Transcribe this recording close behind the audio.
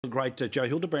The great Joe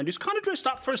Hildebrand, who's kind of dressed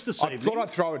up for us this evening. I thought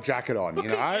I'd throw a jacket on, Look you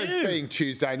know, at you. being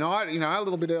Tuesday night, you know, a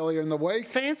little bit earlier in the week.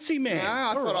 Fancy man. Yeah,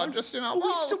 I thought I'd just, you know,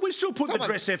 well, we still put the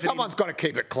dress effort in. Someone's got to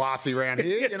keep it classy around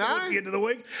here, you know. Towards the end of the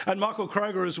week. And Michael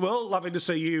Kroger as well. Lovely to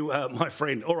see you, my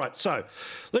friend. All right, so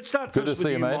let's start first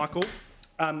with you, Michael.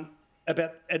 And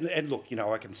look, you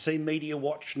know, I can see Media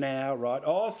Watch now, right?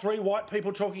 Oh, 3 white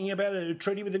people talking about a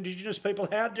treaty with Indigenous people.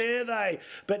 How dare they?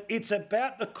 But it's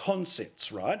about the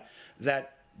concepts, right?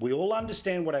 That we all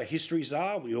understand what our histories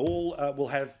are. We all will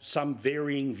have some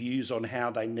varying views on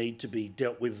how they need to be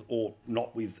dealt with or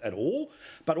not with at all.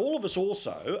 But all of us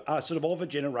also are sort of a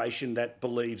generation that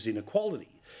believes in equality.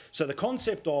 So the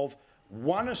concept of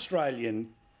one Australian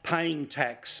paying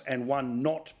tax and one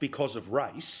not because of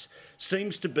race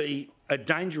seems to be a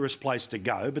dangerous place to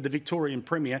go. But the Victorian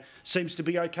Premier seems to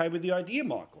be okay with the idea,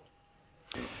 Michael.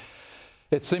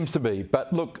 It seems to be.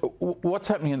 But look, what's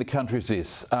happening in the country is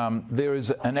this. There is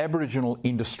an Aboriginal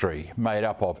industry made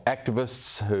up of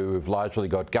activists who have largely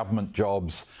got government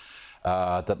jobs,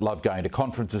 that love going to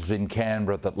conferences in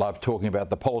Canberra, that love talking about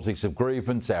the politics of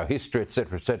grievance, our history,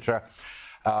 etc., etc.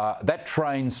 That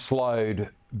train slowed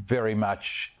very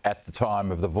much at the time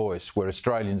of The Voice, where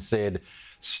Australians said,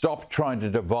 stop trying to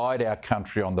divide our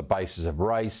country on the basis of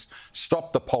race,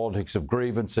 stop the politics of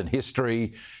grievance and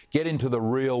history, get into the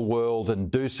real world and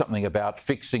do something about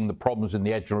fixing the problems in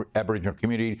the Aboriginal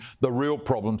community, the real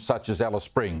problems such as Alice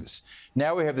Springs.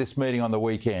 Now we have this meeting on the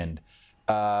weekend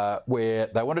where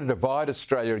they want to divide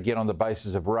Australia again on the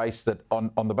basis of race, that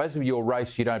on the basis of your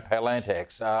race you don't pay land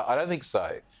tax. I don't think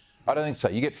so. I don't think so.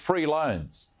 You get free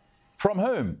loans. From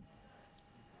whom?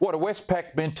 What, are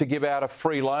Westpac meant to give out a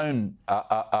free loan,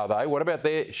 are they? What about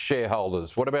their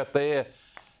shareholders? What about their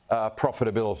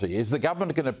profitability? Is the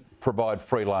government going to provide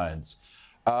free loans?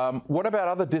 What about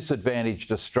other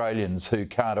disadvantaged Australians who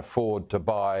can't afford to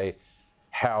buy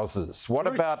houses? What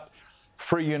about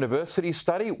free university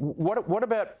study? What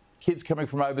about kids coming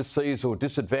from overseas or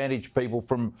disadvantaged people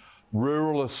from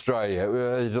rural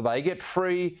Australia? Do they get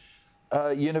free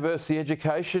university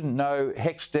education, no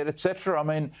HECS debt, etc.? I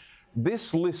mean,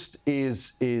 this list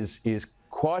is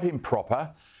quite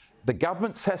improper. The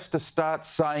government has to start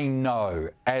saying no,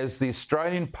 as the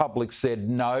Australian public said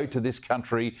no to this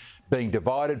country being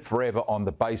divided forever on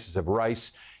the basis of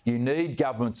race. You need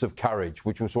governments of courage,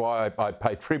 which was why I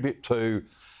pay tribute to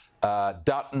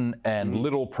Dutton and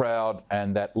Littleproud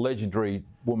and that legendary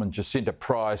woman Jacinta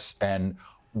Price and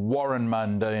Warren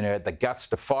Mundine had the guts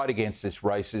to fight against this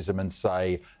racism and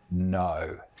say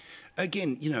no.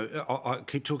 Again, you know, I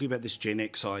keep talking about this Gen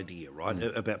X idea, right,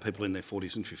 about people in their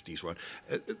 40s and 50s, right?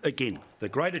 Again, the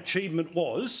great achievement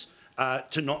was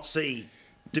to not see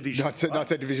division. Not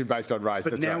see division based on race.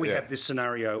 But that's now right, we have this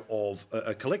scenario of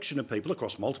a collection of people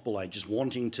across multiple ages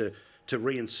wanting to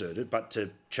reinsert it, but to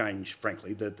change,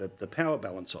 frankly, the power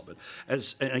balance of it.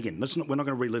 And again, we're not going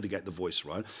to relitigate The Voice,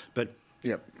 right? But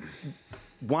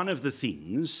one of the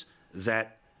things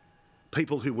that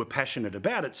people who were passionate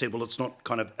about it said, well, it's not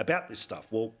kind of about this stuff.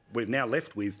 Well, we're now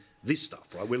left with this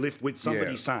stuff, right? We're left with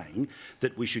somebody saying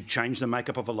that we should change the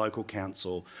makeup of a local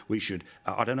council. We should,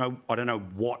 I don't know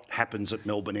what happens at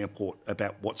Melbourne Airport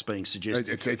about what's being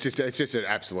suggested. It's just an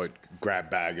absolute grab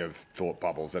bag of thought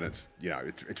bubbles, and it's, you know,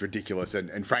 it's ridiculous.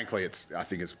 And frankly, I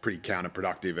think it's pretty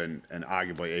counterproductive and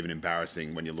arguably even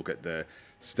embarrassing when you look at the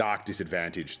stark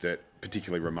disadvantage that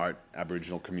particularly remote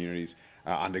Aboriginal communities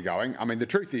are undergoing. I mean, the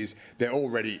truth is there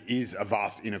already is a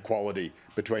vast inequality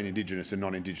between Indigenous and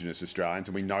non-Indigenous Australians,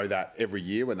 and we know that every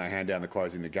year when they hand down the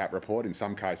Closing the Gap report. In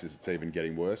some cases, it's even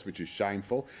getting worse, which is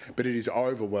shameful. But it is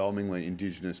overwhelmingly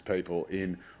Indigenous people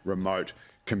in remote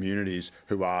communities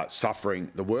who are suffering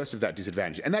the worst of that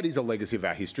disadvantage. And that is a legacy of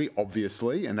our history,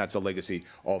 obviously, and that's a legacy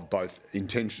of both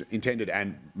intended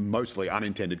and mostly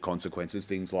unintended consequences,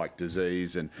 things like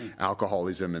disease and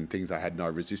alcoholism and things they had no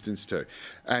resistance to.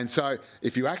 And so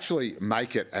if you actually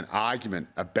make it an argument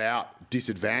about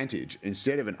disadvantage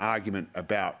instead of an argument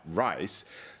about race,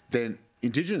 then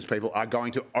Indigenous people are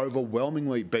going to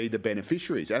overwhelmingly be the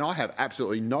beneficiaries. And I have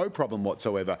absolutely no problem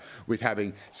whatsoever with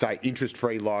having, say,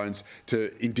 interest-free loans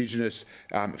to Indigenous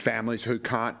families who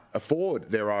can't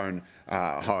afford their own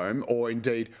home, or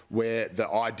indeed where the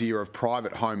idea of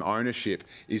private home ownership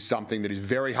is something that is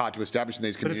very hard to establish in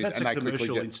these communities. But if that's a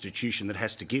commercial institution that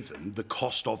has to give them, the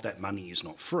cost of that money is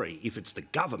not free. If it's the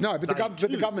government, no, but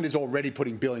the government is already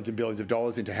putting billions and billions of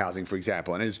dollars into housing, for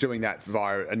example, and it's doing that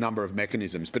via a number of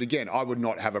mechanisms. But again, I would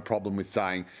not have a problem with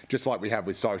saying, just like we have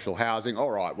with social housing,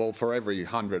 all right, well, for every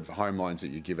 100 home loans that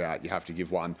you give out, you have to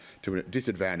give one to a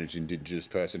disadvantaged Indigenous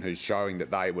person who's showing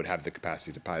that they would have the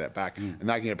capacity to pay that back, and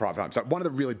they can get a private home. So one of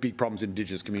the really big problems in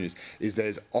Indigenous communities is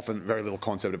there's often very little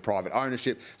concept of private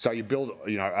ownership. So you build,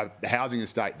 a housing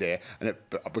estate there, and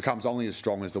it becomes only as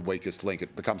strong as the weakest link.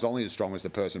 It becomes only as strong as the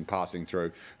person passing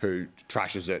through who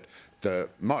trashes it the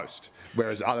most.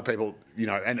 Whereas other people,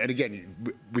 and again,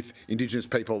 with Indigenous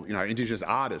people, Indigenous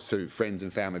artists who friends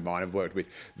and family of mine have worked with,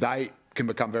 they can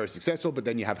become very successful, but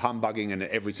then you have humbugging and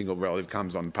every single relative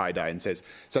comes on payday and says,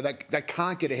 so they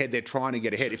can't get ahead, they're trying to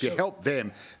get ahead. If you help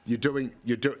them,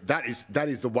 that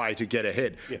is the way to get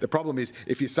ahead. Yeah. The problem is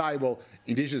if you say, well,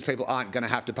 Indigenous people aren't going to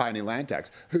have to pay any land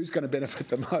tax, who's going to benefit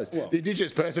the most? Well, the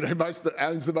Indigenous person who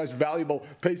owns the most valuable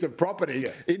piece of property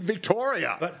in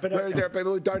Victoria. Whereas there are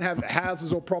people who don't have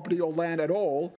houses or property or land at all,